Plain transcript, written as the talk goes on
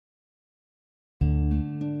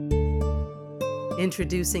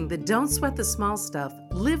Introducing the Don't Sweat the Small Stuff,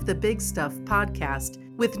 Live the Big Stuff podcast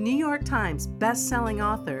with New York Times best-selling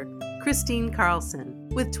author Kristine Carlson.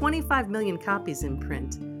 With 25 million copies in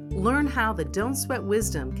print, learn how the Don't Sweat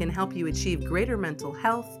wisdom can help you achieve greater mental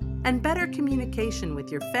health and better communication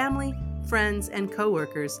with your family, friends, and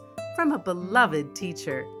coworkers from a beloved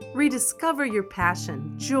teacher. Rediscover your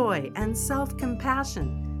passion, joy, and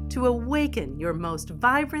self-compassion to awaken your most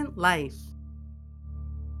vibrant life.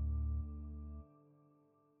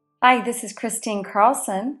 Hi, this is Kristine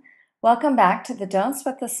Carlson. Welcome back to the Don't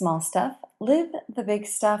Sweat the Small Stuff, Live the Big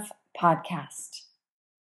Stuff podcast.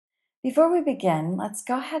 Before we begin, let's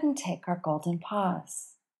go ahead and take our golden pause.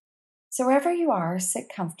 So wherever you are, sit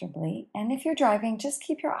comfortably, and if you're driving, just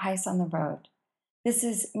keep your eyes on the road. This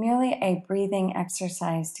is merely a breathing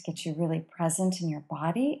exercise to get you really present in your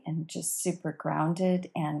body and just super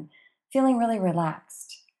grounded and feeling really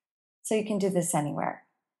relaxed. So you can do this anywhere.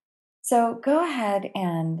 So go ahead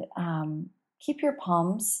and keep your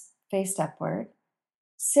palms faced upward.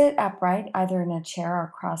 Sit upright, either in a chair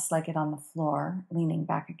or cross-legged on the floor, leaning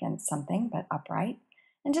back against something, but upright.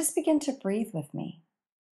 And just begin to breathe with me.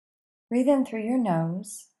 Breathe in through your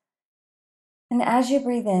nose. And as you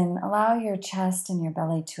breathe in, allow your chest and your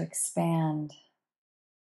belly to expand.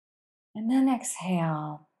 And then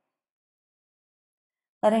exhale,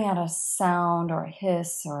 letting out a sound or a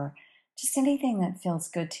hiss or just anything that feels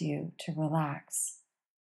good to you to relax.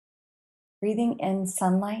 Breathing in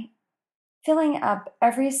sunlight, filling up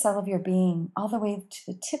every cell of your being, all the way to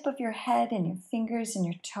the tip of your head and your fingers and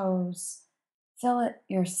your toes. Fill it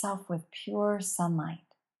yourself with pure sunlight.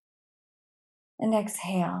 And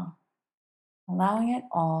exhale, allowing it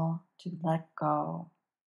all to let go.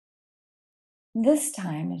 This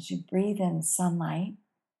time, as you breathe in sunlight,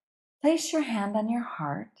 place your hand on your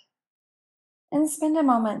heart and spend a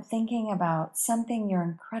moment thinking about something you're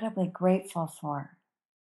incredibly grateful for.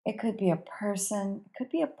 It could be a person, it could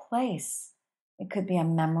be a place, it could be a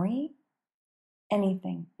memory,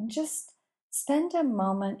 anything. And just spend a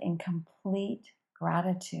moment in complete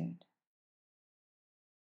gratitude.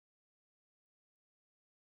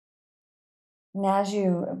 And as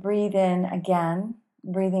you breathe in again,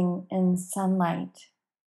 breathing in sunlight,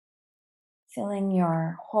 filling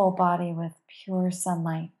your whole body with pure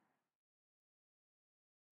sunlight.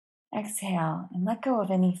 Exhale and let go of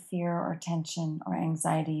any fear or tension or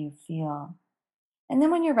anxiety you feel. And then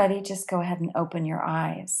when you're ready, just go ahead and open your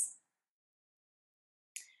eyes.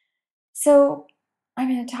 So I'm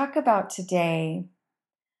going to talk about today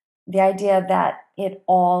the idea that it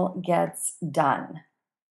all gets done.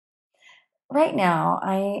 Right now,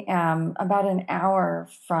 I am about an hour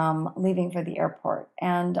from leaving for the airport,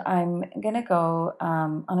 and I'm going to go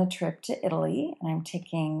on a trip to Italy, and I'm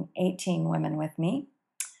taking 18 women with me,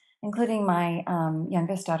 including my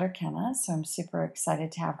youngest daughter, Kenna, so I'm super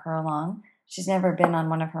excited to have her along. She's never been on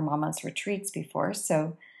one of her mama's retreats before,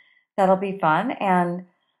 so that'll be fun. And,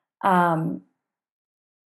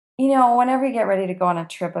 whenever you get ready to go on a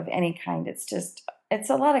trip of any kind, it's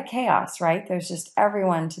a lot of chaos, right? There's just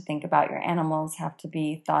everyone to think about. Your animals have to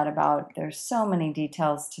be thought about. There's so many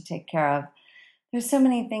details to take care of. There's so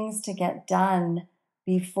many things to get done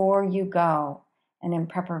before you go and in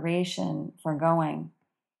preparation for going.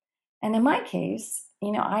 And in my case,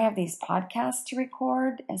 I have these podcasts to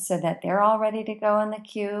record so that they're all ready to go in the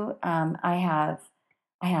queue. I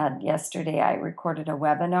had yesterday, I recorded a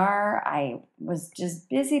webinar. I was just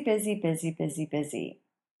busy.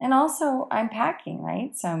 And also I'm packing,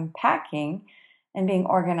 right? So I'm packing and being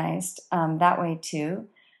organized that way too.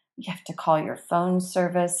 You have to call your phone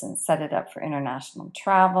service and set it up for international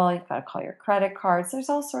travel. You've got to call your credit cards. There's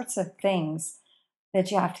all sorts of things that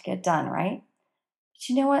you have to get done, right? But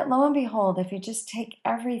you know what? Lo and behold, if you just take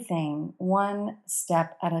everything one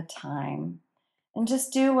step at a time and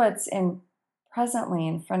just do what's presently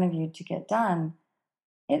in front of you to get done,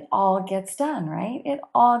 it all gets done, right? It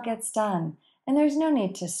all gets done. And there's no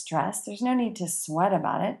need to stress. There's no need to sweat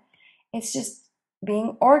about it. It's just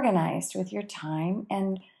being organized with your time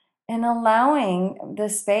and allowing the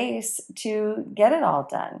space to get it all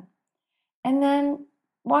done. And then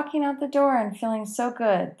walking out the door and feeling so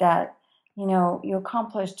good that you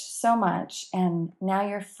accomplished so much, and now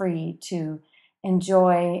you're free to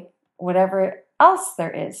enjoy whatever else there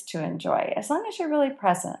is to enjoy, as long as you're really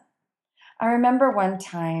present. I remember one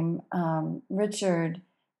time Richard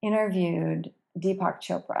interviewed Deepak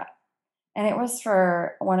Chopra, and it was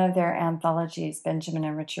for one of their anthologies. Benjamin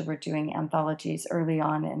and Richard were doing anthologies early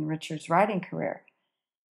on in Richard's writing career.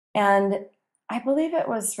 And I believe it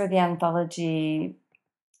was for the anthology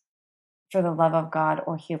For the Love of God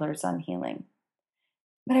or Healers on Healing.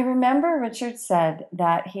 But I remember Richard said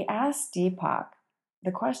that he asked Deepak,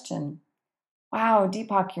 the question, wow,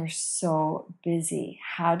 Deepak, you're so busy.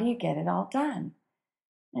 How do you get it all done?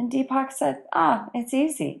 And Deepak said, it's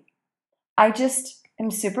easy. I just am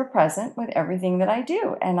super present with everything that I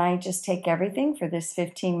do. And I just take everything for this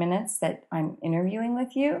 15 minutes that I'm interviewing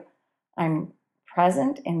with you. I'm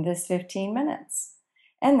present in this 15 minutes.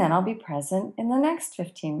 And then I'll be present in the next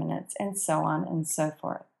 15 minutes, and so on and so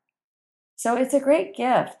forth. So it's a great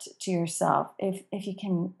gift to yourself if you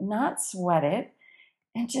can not sweat it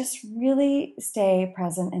and just really stay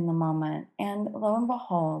present in the moment. And lo and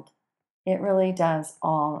behold, it really does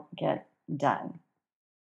all get done.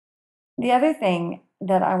 The other thing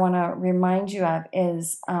that I want to remind you of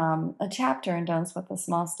is a chapter in Don't Sweat the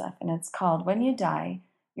Small Stuff, and it's called When You Die,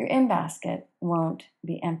 Your In-Basket Won't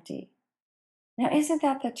Be Empty. Now, isn't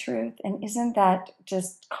that the truth? And isn't that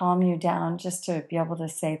just calm you down just to be able to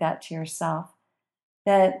say that to yourself?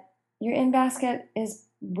 That your in-basket is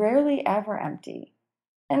rarely ever empty.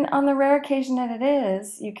 And on the rare occasion that it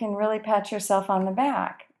is, you can really pat yourself on the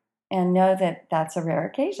back and know that that's a rare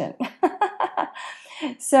occasion.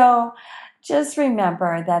 So just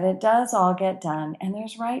remember that it does all get done, and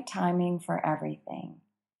there's right timing for everything.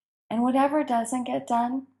 And whatever doesn't get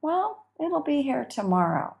done, well, it'll be here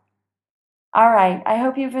tomorrow. All right, I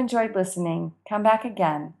hope you've enjoyed listening. Come back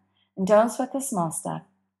again, and don't sweat the small stuff.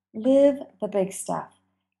 Live the big stuff.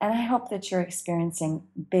 And I hope that you're experiencing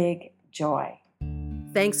big joy.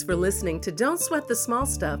 Thanks for listening to Don't Sweat the Small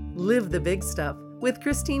Stuff, Live the Big Stuff with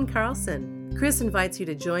Christine Carlson. Chris invites you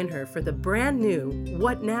to join her for the brand new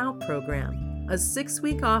What Now program, a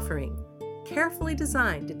 6-week offering carefully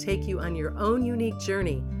designed to take you on your own unique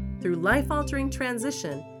journey through life-altering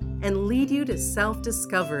transition and lead you to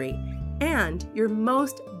self-discovery and your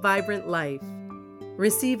most vibrant life.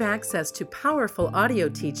 Receive access to powerful audio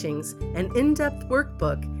teachings, an in-depth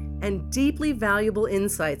workbook, and deeply valuable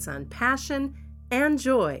insights on passion and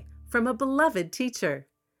joy from a beloved teacher.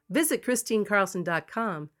 Visit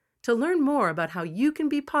ChristineCarlson.com to learn more about how you can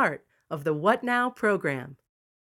be part of the What Now program.